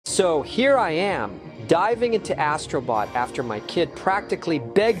So here I am, diving into Astro Bot after my kid practically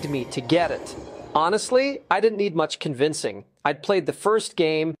begged me to get it. Honestly, I didn't need much convincing. I'd played the first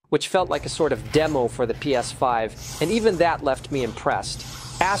game, which felt like a sort of demo for the PS5, and even that left me impressed.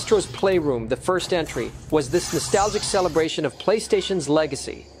 Astro's Playroom, the first entry, was this nostalgic celebration of PlayStation's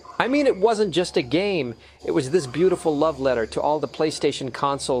legacy. I mean, it wasn't just a game, it was this beautiful love letter to all the PlayStation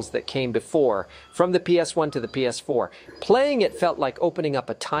consoles that came before, from the PS1 to the PS4. Playing it felt like opening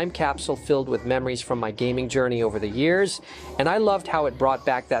up a time capsule filled with memories from my gaming journey over the years, and I loved how it brought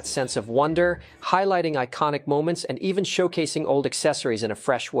back that sense of wonder, highlighting iconic moments and even showcasing old accessories in a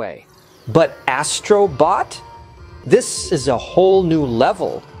fresh way. But Astro Bot? This is a whole new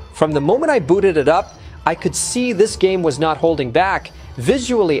level. From the moment I booted it up, I could see this game was not holding back.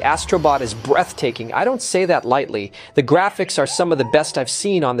 Visually, Astro Bot is breathtaking. I don't say that lightly. The graphics are some of the best I've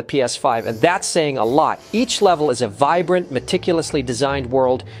seen on the PS5, and that's saying a lot. Each level is a vibrant, meticulously designed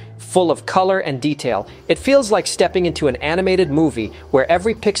world full of color and detail. It feels like stepping into an animated movie where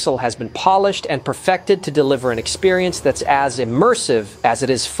every pixel has been polished and perfected to deliver an experience that's as immersive as it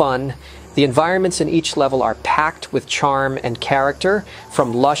is fun. The environments in each level are packed with charm and character,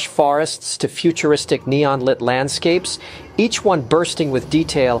 from lush forests to futuristic neon-lit landscapes, each one bursting with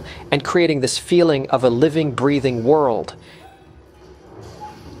detail and creating this feeling of a living, breathing world.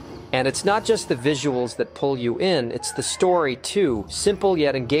 And it's not just the visuals that pull you in, it's the story too, simple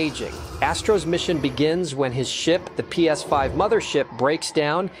yet engaging. Astro's mission begins when his ship, the PS5 mothership, breaks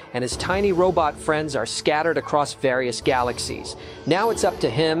down and his tiny robot friends are scattered across various galaxies. Now it's up to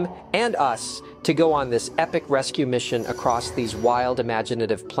him and us to go on this epic rescue mission across these wild,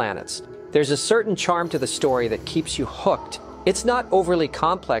 imaginative planets. There's a certain charm to the story that keeps you hooked. It's not overly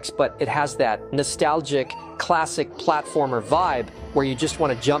complex, but it has that nostalgic, classic platformer vibe where you just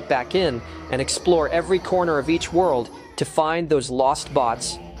want to jump back in and explore every corner of each world to find those lost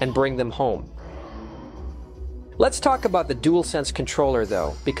bots and bring them home. Let's talk about the DualSense controller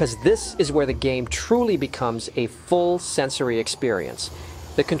though, because this is where the game truly becomes a full sensory experience.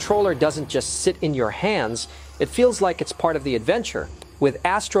 The controller doesn't just sit in your hands, it feels like it's part of the adventure. With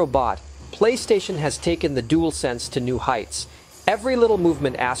Astro Bot, PlayStation has taken the DualSense to new heights. Every little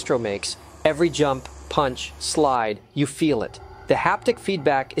movement Astro makes, every jump, punch, slide, you feel it. The haptic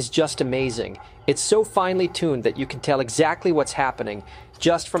feedback is just amazing. It's so finely tuned that you can tell exactly what's happening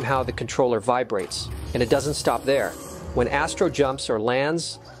just from how the controller vibrates. And it doesn't stop there. When Astro jumps or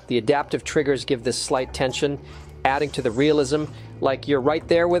lands, the adaptive triggers give this slight tension, adding to the realism, like you're right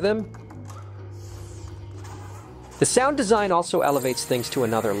there with him. The sound design also elevates things to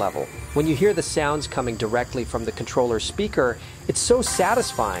another level. When you hear the sounds coming directly from the controller's speaker, it's so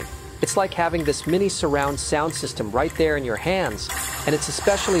satisfying. It's like having this mini surround sound system right there in your hands, and it's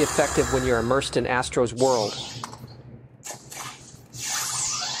especially effective when you're immersed in Astro's world.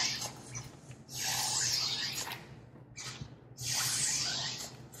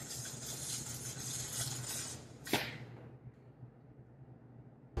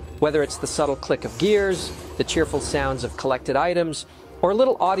 Whether it's the subtle click of gears, the cheerful sounds of collected items, or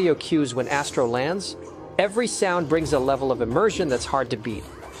little audio cues when Astro lands, every sound brings a level of immersion that's hard to beat.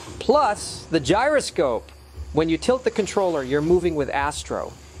 Plus, the gyroscope! When you tilt the controller, you're moving with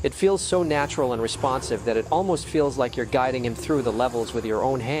Astro. It feels so natural and responsive that it almost feels like you're guiding him through the levels with your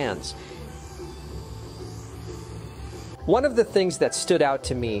own hands. One of the things that stood out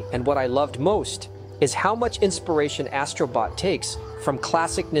to me, and what I loved most, is how much inspiration Astro Bot takes from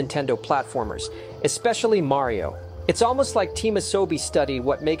classic Nintendo platformers, especially Mario. It's almost like Team Asobi studied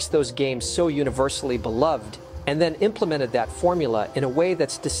what makes those games so universally beloved, and then implemented that formula in a way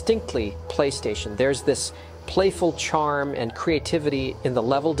that's distinctly PlayStation. There's this playful charm and creativity in the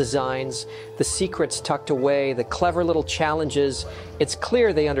level designs, the secrets tucked away, the clever little challenges. It's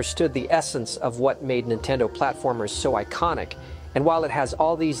clear they understood the essence of what made Nintendo platformers so iconic. And while it has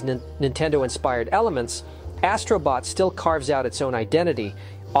all these Nintendo-inspired elements, Astro Bot still carves out its own identity,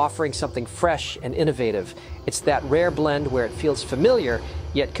 offering something fresh and innovative. It's that rare blend where it feels familiar,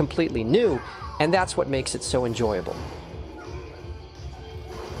 yet completely new, and that's what makes it so enjoyable.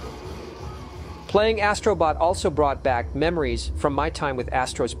 Playing Astro Bot also brought back memories from my time with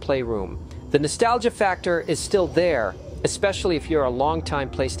Astro's Playroom. The nostalgia factor is still there, especially if you're a longtime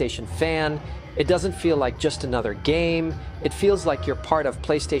PlayStation fan. It doesn't feel like just another game. It feels like you're part of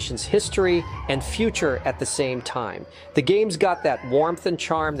PlayStation's history and future at the same time. The game's got that warmth and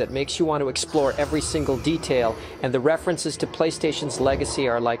charm that makes you want to explore every single detail, and the references to PlayStation's legacy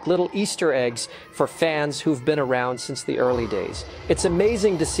are like little Easter eggs for fans who've been around since the early days. It's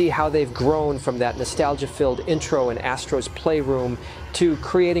amazing to see how they've grown from that nostalgia-filled intro in Astro's Playroom to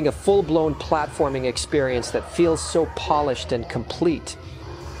creating a full-blown platforming experience that feels so polished and complete.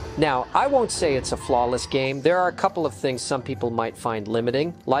 Now, I won't say it's a flawless game. There are a couple of things some people might find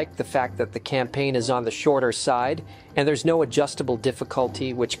limiting, like the fact that the campaign is on the shorter side, and there's no adjustable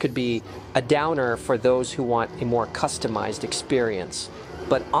difficulty, which could be a downer for those who want a more customized experience.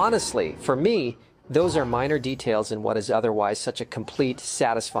 But honestly, for me, those are minor details in what is otherwise such a complete,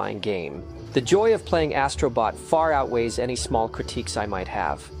 satisfying game. The joy of playing Astro Bot far outweighs any small critiques I might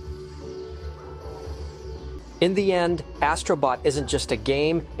have. In the end, Astro Bot isn't just a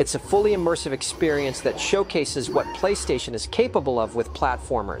game, it's a fully immersive experience that showcases what PlayStation is capable of with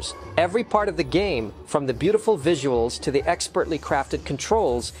platformers. Every part of the game, from the beautiful visuals to the expertly crafted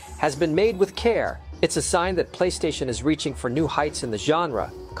controls, has been made with care. It's a sign that PlayStation is reaching for new heights in the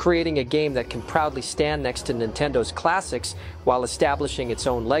genre, creating a game that can proudly stand next to Nintendo's classics while establishing its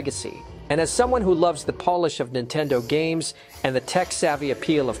own legacy. And as someone who loves the polish of Nintendo games and the tech-savvy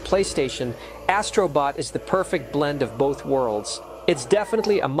appeal of PlayStation, Astro Bot is the perfect blend of both worlds. It's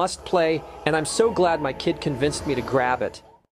definitely a must-play, and I'm so glad my kid convinced me to grab it.